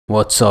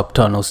What's up,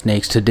 Tunnel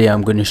Snakes? Today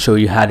I'm going to show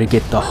you how to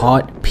get the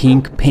hot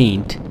pink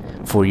paint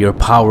for your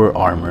power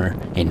armor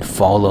in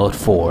Fallout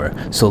 4.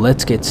 So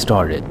let's get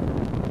started.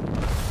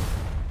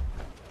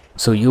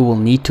 So you will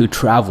need to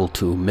travel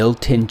to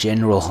Milton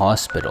General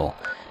Hospital.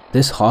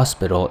 This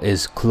hospital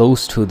is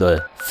close to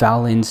the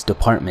Fallon's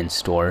department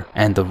store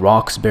and the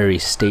Roxbury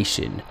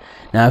station.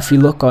 Now if you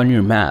look on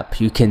your map,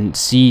 you can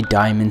see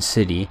Diamond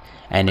City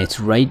and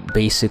it's right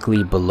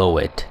basically below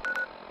it.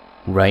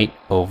 Right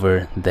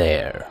over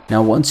there.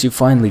 Now once you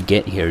finally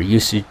get here,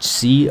 you should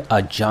see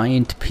a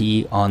giant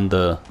P on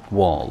the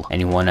wall and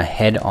you want to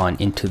head on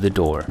into the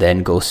door,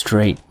 then go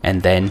straight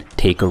and then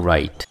take a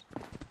right.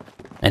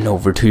 And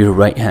over to your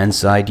right hand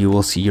side you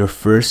will see your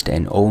first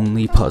and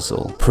only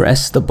puzzle.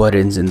 Press the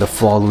buttons in the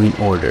following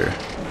order: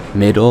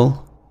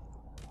 middle,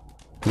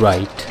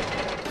 right,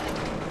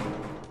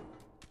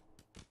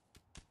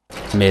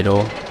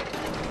 middle,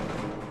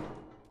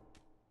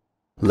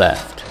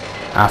 left,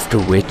 after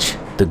which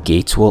the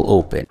gates will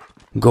open.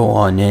 Go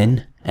on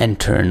in and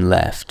turn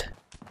left.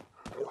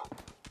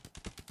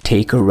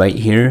 Take a right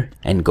here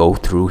and go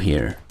through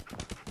here.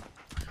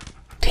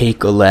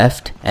 Take a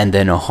left and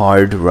then a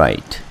hard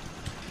right.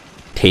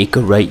 Take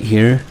a right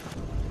here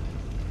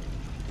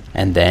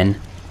and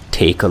then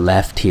take a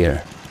left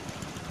here.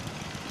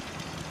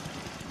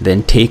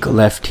 Then take a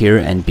left here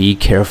and be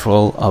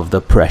careful of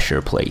the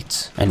pressure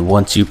plates. And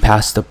once you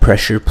pass the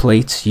pressure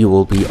plates, you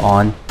will be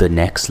on the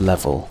next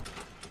level.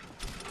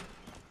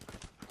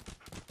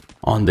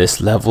 On this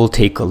level,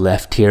 take a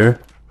left here,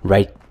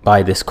 right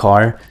by this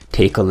car,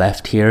 take a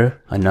left here,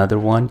 another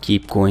one,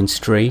 keep going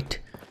straight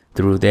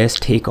through this,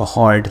 take a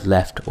hard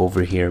left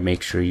over here,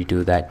 make sure you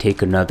do that,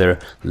 take another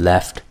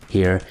left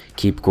here,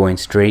 keep going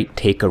straight,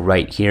 take a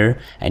right here,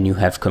 and you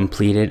have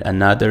completed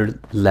another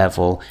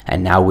level,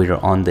 and now we are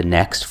on the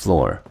next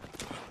floor.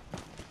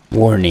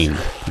 Warning,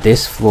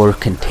 this floor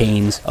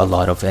contains a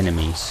lot of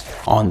enemies.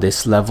 On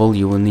this level,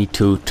 you will need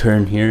to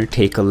turn here,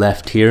 take a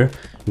left here,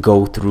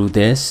 go through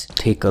this,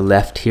 take a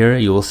left here,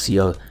 you will see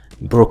a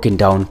broken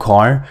down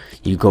car,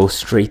 you go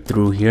straight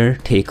through here,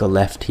 take a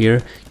left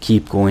here,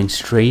 keep going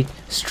straight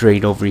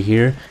over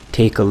here,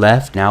 take a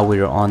left. Now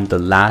we're on the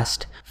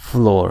last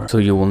floor, so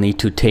you will need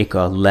to take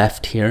a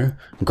left here,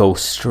 go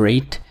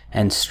straight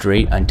and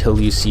straight until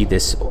you see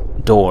this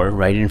door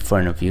right in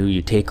front of you.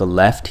 You take a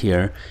left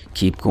here,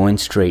 keep going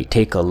straight,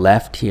 take a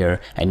left here,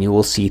 and you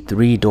will see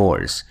 3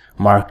 doors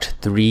marked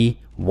 3,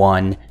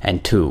 1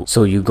 and 2.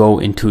 So you go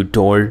into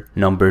door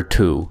number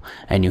 2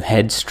 and you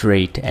head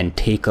straight and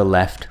take a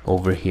left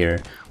over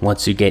here.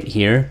 Once you get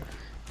here,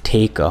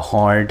 take a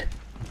hard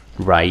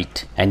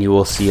right and you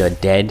will see a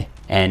dead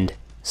end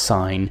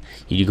sign.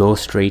 You go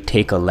straight,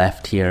 take a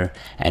left here,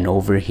 and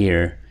over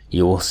here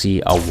you will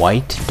see a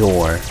white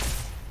door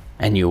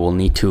and you will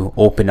need to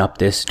open up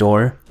this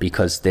door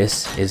because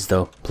this is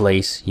the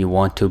place you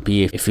want to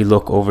be. If you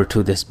look over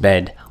to this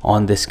bed,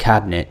 on this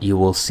cabinet you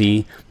will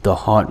see the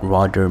Hot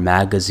Rodder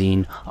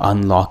magazine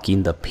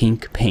unlocking the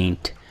pink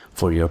paint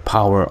for your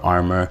power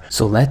armor.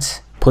 So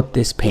let's put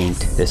this paint,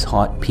 this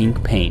hot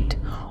pink paint,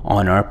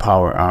 on our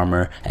power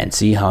armor and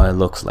see how it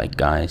looks like,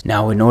 guys.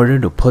 Now in order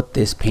to put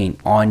this paint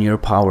on your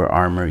power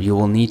armor, you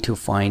will need to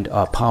find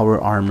a power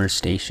armor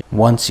station.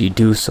 Once you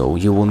do so,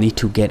 you will need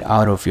to get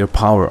out of your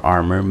power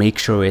armor, make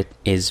sure it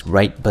is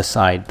right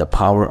beside the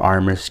power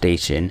armor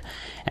station,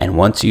 and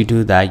once you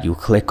do that, you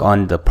click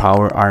on the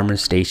power armor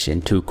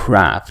station to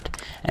craft.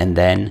 And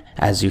then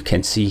as you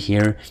can see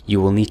here,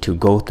 you will need to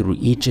go through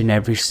each and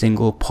every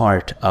single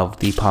part of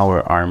the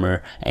power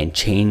armor and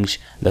change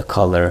the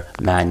color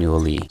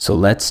manually. So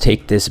let's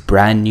take this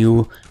brand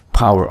new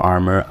power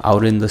armor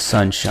out in the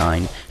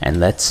sunshine and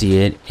let's see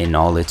it in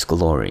all its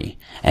glory.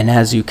 And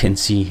as you can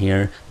see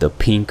here, the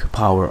pink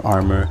power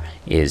armor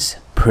is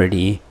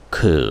pretty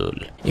cool.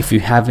 If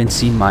you haven't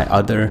seen my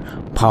other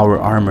power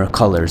armor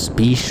colors,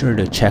 be sure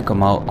to check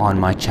them out on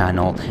my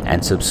channel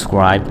and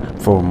subscribe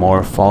for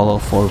more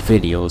Fallout 4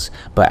 videos.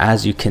 But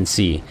as you can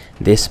see,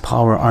 this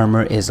power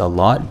armor is a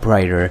lot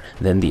brighter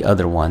than the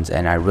other ones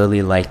and I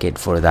really like it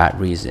for that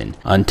reason.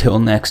 Until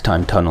next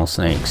time, Tunnel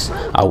Snakes,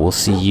 I will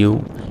see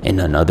you in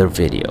another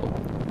video.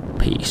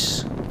 Peace.